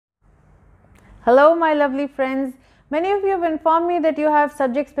Hello my lovely friends. Many of you have informed me that you have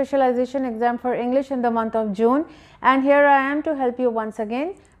subject specialization exam for English in the month of June, and here I am to help you once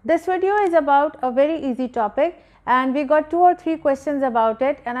again. This video is about a very easy topic and we got 2 or 3 questions about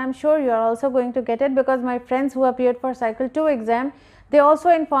it, and I am sure you are also going to get it because my friends who appeared for cycle 2 exam, they also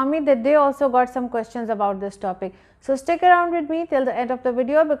informed me that they also got some questions about this topic. So stick around with me till the end of the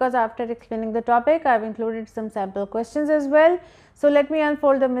video because after explaining the topic I have included some sample questions as well. So let me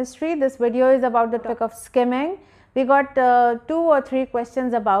unfold the mystery. This video is about the topic of skimming. We got 2 or 3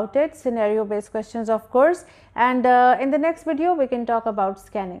 questions about it, scenario based questions of course, and in the next video we can talk about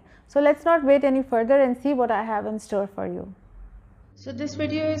scanning. So let's not wait any further and see what I have in store for you. So this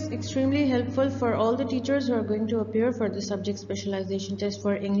video is extremely helpful for all the teachers who are going to appear for the subject specialization test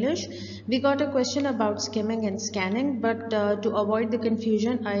for English. We got a question about skimming and scanning, but to avoid the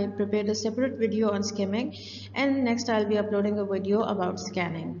confusion I prepared a separate video on skimming, and next I'll be uploading a video about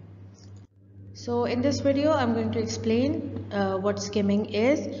scanning. So in this video I'm going to explain what skimming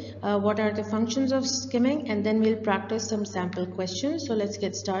is, what are the functions of skimming, and then we'll practice some sample questions. So let's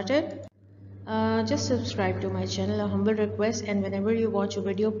get started. Just subscribe to my channel, a humble request, and whenever you watch a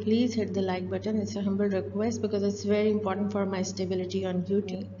video please hit the like button. It's a humble request because it's very important for my stability on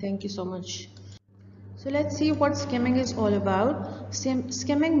YouTube. Thank you so much. So let's see what skimming is all about.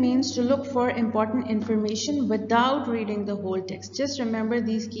 Skimming means to look for important information without reading the whole text. Just remember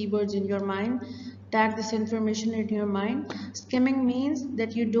these keywords in your mind. Tag this information in your mind. Skimming means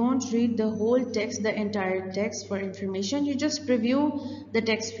that you don't read the whole text, the entire text for information. You just preview the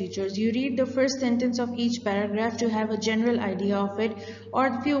text features. You read the first sentence of each paragraph to have a general idea of it, or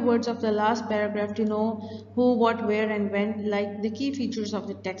the few words of the last paragraph to know who, what, where and when, like the key features of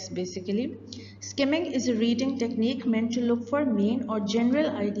the text basically. Skimming is a reading technique meant to look for main or general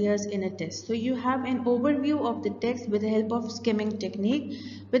ideas in a text. So you have an overview of the text with the help of skimming technique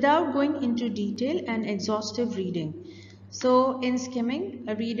without going into detail and exhaustive reading. So in skimming,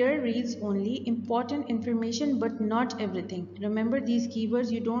 a reader reads only important information but not everything. Remember these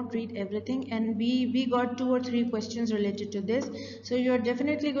keywords, you don't read everything, and we got 2 or 3 questions related to this. So you are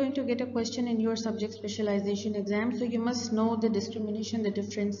definitely going to get a question in your subject specialization exam. So you must know the discrimination, the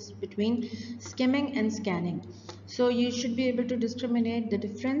difference between skimming and scanning. So you should be able to discriminate the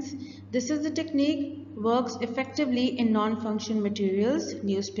difference. This is the technique works effectively in non-function materials,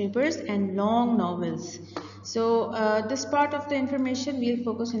 newspapers and long novels. So this part of the information we'll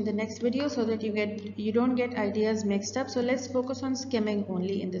focus in the next video so that you don't get ideas mixed up. So let's focus on skimming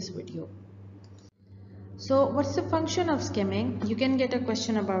only in this video. So what's the function of skimming? You can get a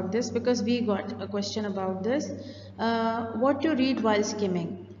question about this because we got a question about this. What to read while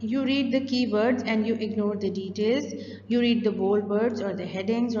skimming? You read the keywords and you ignore the details. You read the bold words or the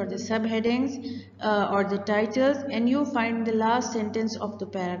headings or the subheadings or the titles, and you find the last sentence of the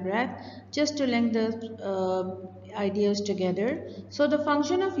paragraph just to link the ideas together. So the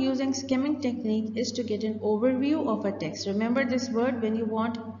function of using skimming technique is to get an overview of a text. Remember this word, when you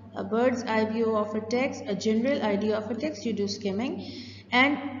want a bird's eye view of a text, a general idea of a text, you do skimming.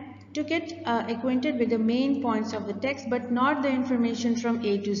 And to get acquainted with the main points of the text but not the information from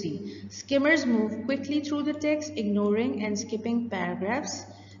A to Z. Skimmers move quickly through the text, ignoring and skipping paragraphs,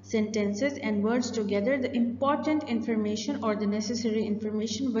 sentences and words together, the important information or the necessary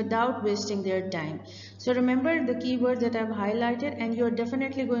information without wasting their time. So remember the keywords that I've highlighted, and you're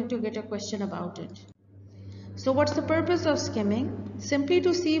definitely going to get a question about it. So what's the purpose of skimming? Simply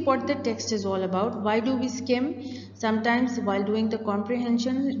to see what the text is all about. Why do we skim? Sometimes while doing the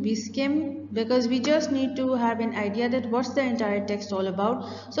comprehension, we skim because we just need to have an idea that what's the entire text all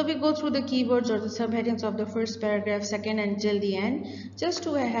about. So we go through the keywords or the subheadings of the first paragraph, second until the end, just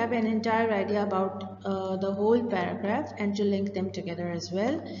to have an entire idea about the whole paragraph and to link them together as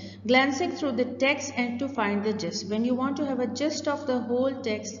well. Glancing through the text and to find the gist. When you want to have a gist of the whole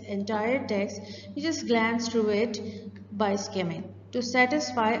text, entire text, you just glance through it by skimming to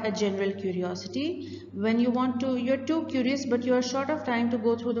satisfy a general curiosity. When you're too curious but you are short of time to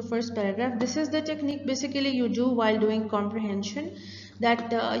go through the first paragraph, this is the technique basically you do while doing comprehension,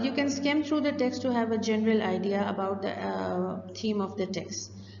 that you can skim through the text to have a general idea about the theme of the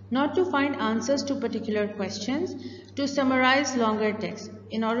text. Not to find answers to particular questions, to summarize longer text.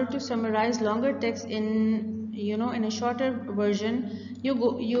 In order to summarize longer text in a shorter version,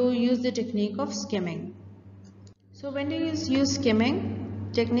 you use the technique of skimming. So when you use skimming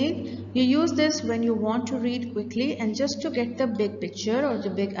technique, You use this when you want to read quickly and just to get the big picture or the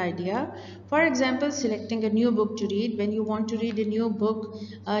big idea. For example, selecting a new book to read. When you want to read a new book,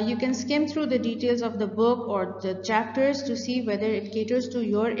 you can skim through the details of the book or the chapters to see whether it caters to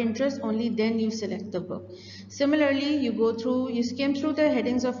your interest. Only then you select the book. Similarly, you skim through the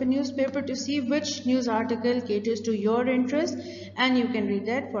headings of a newspaper to see which news article caters to your interest, and you can read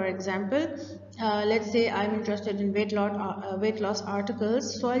that. For example, let's say I'm interested in weight loss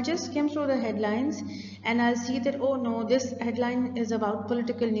articles, so I'll just skim through the headlines and I'll see that, oh no, this headline is about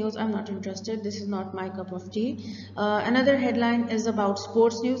political news, I'm not interested, this is not my cup of tea. Another headline is about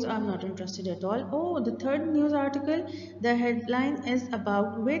sports news, I'm not interested at all. Oh, the third news article, the headline is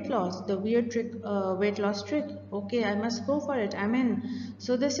about weight loss, the weight loss trick. Okay, I must go for it, I'm in.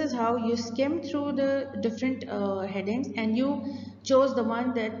 So this is how you skim through the different headings and you chose the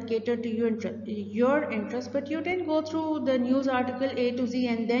one that catered to your interest, but you didn't go through the news article A to Z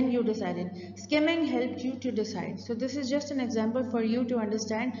and then you decided. Skimming helped you to decide. So this is just an example for you to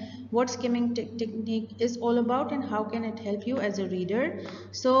understand what skimming technique is all about and how can it help you as a reader.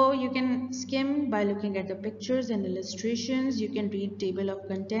 So you can skim by looking at the pictures and illustrations. You can read table of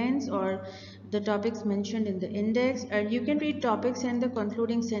contents or the topics mentioned in the index, or you can read topics and the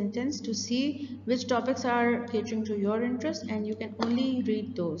concluding sentence to see which topics are catering to your interest, and you can only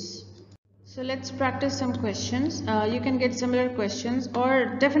read those. So let's practice some questions. You can get similar questions,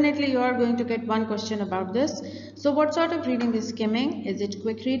 or definitely you are going to get one question about this. So what sort of reading is skimming? Is it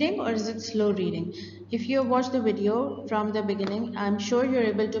quick reading or is it slow reading? If you have watched the video from the beginning, I'm sure you're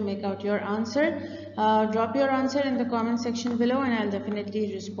able to make out your answer. Drop your answer in the comment section below and I'll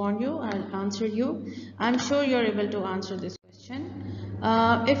definitely I'll answer you. I'm sure you're able to answer this question.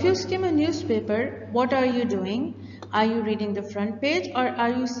 If you skim a newspaper, what are you doing? Are you reading the front page or are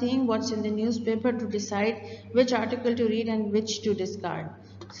you seeing what's in the newspaper to decide which article to read and which to discard?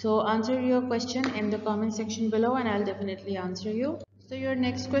 So answer your question in the comment section below and I'll definitely answer you. So your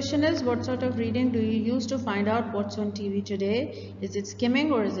next question is, what sort of reading do you use to find out what's on TV today? Is it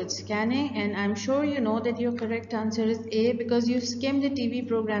skimming or is it scanning? And I'm sure you know that your correct answer is A, because you skim the TV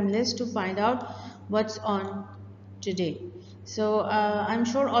program list to find out what's on today. So I'm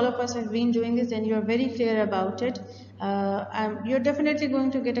sure all of us have been doing this and you're very clear about it. You're definitely going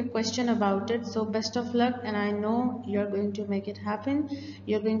to get a question about it. So best of luck, and I know you're going to make it happen.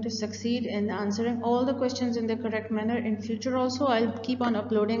 You're going to succeed in answering all the questions in the correct manner. In future also, I'll keep on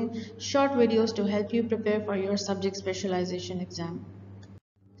uploading short videos to help you prepare for your subject specialization exam.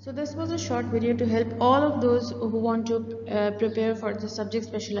 So this was a short video to help all of those who want to prepare for the subject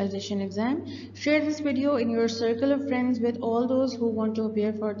specialization exam. Share this video in your circle of friends with all those who want to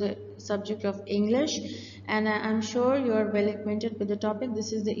appear for the subject of English, and I'm sure you are well acquainted with the topic.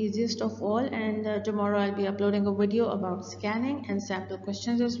 This is the easiest of all, and tomorrow I'll be uploading a video about scanning and sample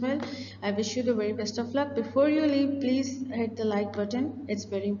questions as well. I wish you the very best of luck. Before you leave, please hit the like button. It's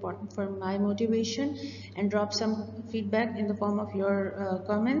very important for my motivation, and drop some feedback in the form of your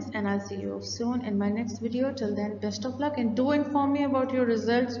comments, and I'll see you soon in my next video. Till then, best of luck, and do inform me about your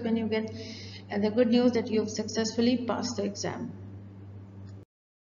results when you get the good news that you've successfully passed the exam.